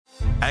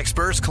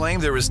Experts claim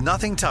there is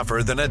nothing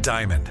tougher than a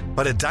diamond.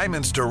 But at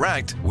Diamonds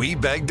Direct, we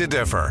beg to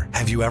differ.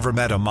 Have you ever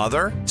met a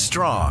mother?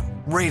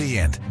 Strong,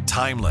 radiant,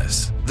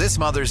 timeless. This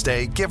Mother's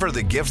Day, give her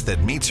the gift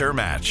that meets her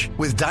match.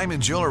 With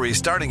diamond jewelry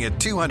starting at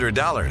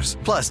 $200.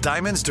 Plus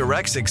Diamonds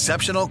Direct's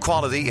exceptional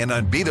quality and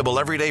unbeatable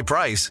everyday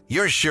price,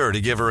 you're sure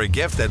to give her a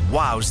gift that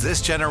wows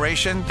this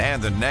generation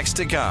and the next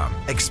to come.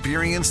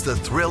 Experience the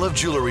thrill of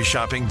jewelry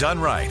shopping done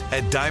right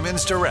at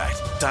Diamonds Direct.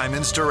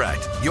 Diamonds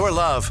Direct. Your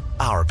love,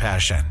 our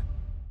passion.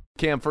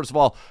 Cam, first of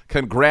all,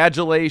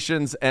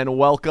 congratulations and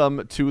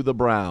welcome to the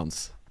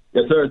Browns.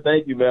 Yes, sir.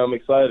 Thank you, man. I'm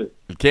excited.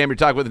 Cam, you're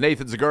talking with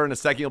Nathan Zegura. In a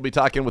second, you'll be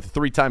talking with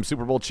three-time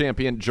Super Bowl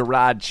champion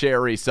Jerod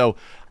Cherry. So,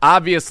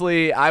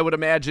 obviously, I would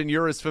imagine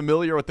you're as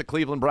familiar with the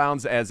Cleveland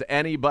Browns as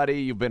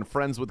anybody. You've been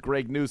friends with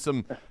Greg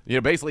Newsome,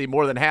 basically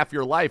more than half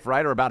your life,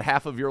 right, or about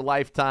half of your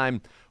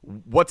lifetime.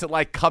 What's it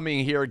like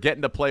coming here,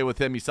 getting to play with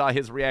him? You saw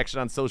his reaction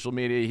on social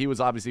media. He was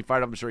obviously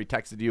fired up. I'm sure he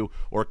texted you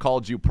or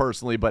called you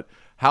personally. But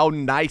how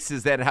nice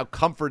is that, and how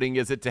comforting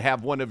is it to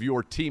have one of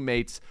your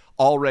teammates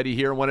already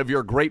here, one of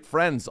your great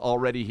friends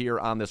already here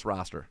on this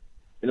roster?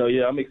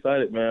 Yeah, I'm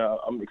excited, man.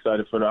 I'm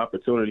excited for the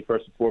opportunity,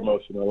 first and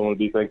foremost. I want to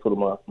be thankful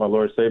to my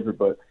Lord and Savior.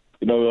 But,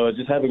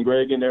 just having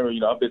Greg in there,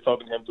 I've been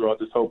talking to him throughout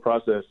this whole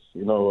process,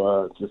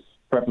 just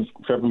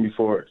prepping me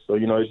for it. So,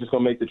 it's just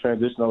going to make the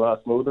transition a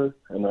lot smoother.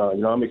 And,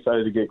 I'm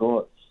excited to get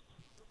going.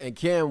 And,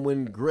 Cam,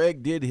 when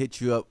Greg did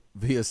hit you up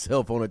via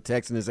cell phone or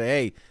text and say,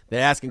 hey,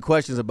 they're asking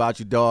questions about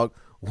you, dog,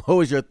 what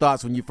was your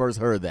thoughts when you first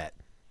heard that?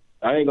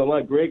 I ain't going to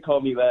lie. Greg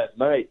called me last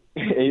night,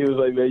 and he was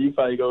like, man, you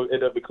probably going to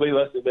end up in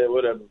Cleveland. I said, man,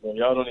 whatever, man.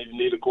 Y'all don't even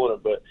need a corner.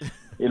 But,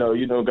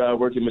 God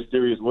works in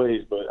mysterious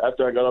ways. But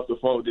after I got off the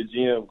phone with the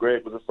GM,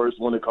 Greg was the first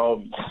one to call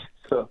me.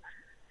 So,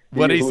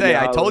 what did he say?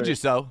 I told you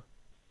so.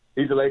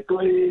 He's like,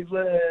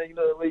 Cleveland,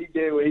 what he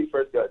did when he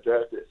first got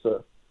drafted.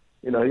 So,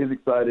 he's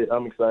excited.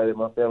 I'm excited.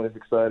 My family's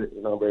excited.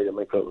 I'm ready to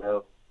make up with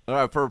him. All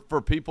right,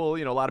 for people,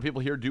 a lot of people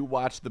here do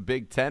watch the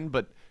Big Ten,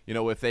 but,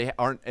 if they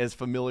aren't as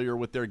familiar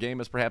with their game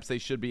as perhaps they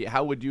should be,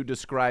 how would you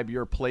describe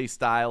your play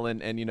style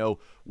and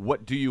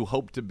what do you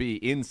hope to be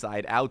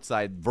inside,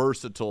 outside,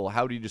 versatile?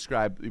 How do you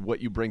describe what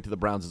you bring to the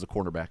Browns as a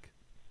cornerback?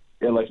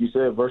 Yeah, like you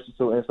said,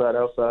 versatile, inside,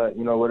 outside,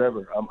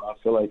 whatever. I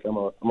feel like I'm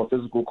a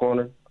physical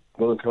corner,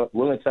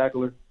 willing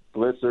tackler,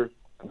 blitzer,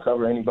 can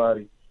cover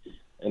anybody.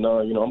 And,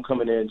 I'm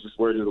coming in just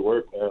ready to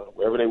work.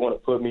 Wherever they want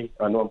to put me,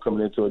 I know I'm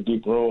coming into a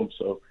deep room.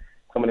 So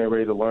coming in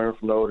ready to learn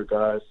from the older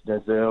guys,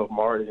 Denzel,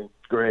 Martin,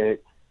 Greg,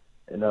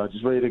 and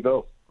just ready to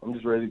go. I'm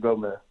just ready to go,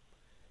 man.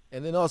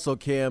 And then also,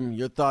 Cam,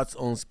 your thoughts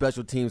on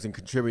special teams and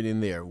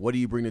contributing there. What do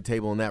you bring to the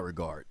table in that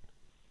regard?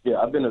 Yeah,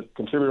 I've been a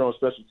contributor on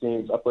special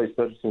teams. I played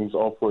special teams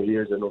all 4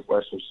 years at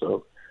Northwestern,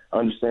 so I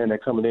understand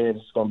that coming in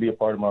is going to be a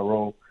part of my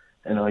role.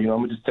 And, I'm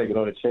going to just take it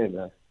on the chin,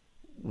 man.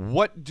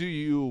 What do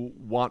you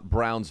want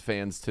Browns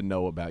fans to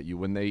know about you?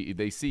 When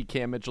they see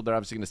Cam Mitchell, they're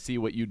obviously going to see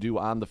what you do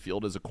on the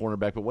field as a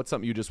cornerback, but what's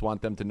something you just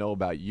want them to know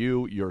about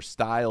you, your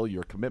style,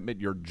 your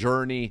commitment, your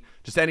journey,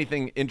 just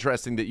anything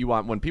interesting that you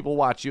want? When people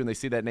watch you and they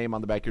see that name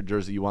on the back of your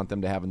jersey, you want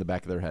them to have in the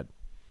back of their head?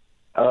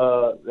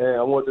 Man,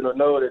 I want them to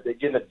know that they're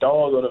getting a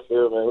dog on the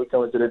field, man. We're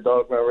coming to the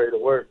dog man ready to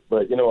work.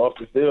 But, off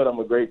the field, I'm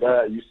a great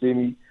guy. You see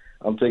me,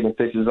 I'm taking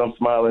pictures, I'm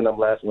smiling, I'm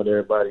laughing with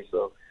everybody.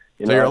 So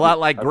you're a lot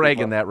like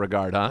Greg in that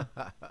regard, huh?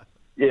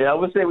 Yeah, I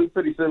would say we're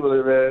pretty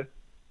similar, man.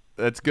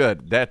 That's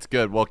good. That's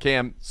good. Well,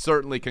 Cam,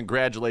 certainly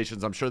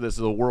congratulations. I'm sure this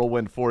is a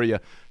whirlwind for you.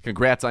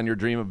 Congrats on your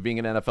dream of being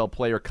an NFL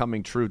player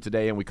coming true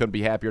today, and we couldn't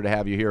be happier to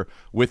have you here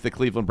with the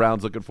Cleveland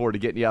Browns. Looking forward to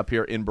getting you up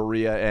here in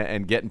Berea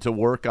and getting to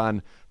work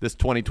on this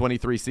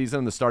 2023 season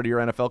and the start of your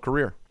NFL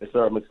career. Yes,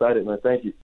 sir. I'm excited, man. Thank you.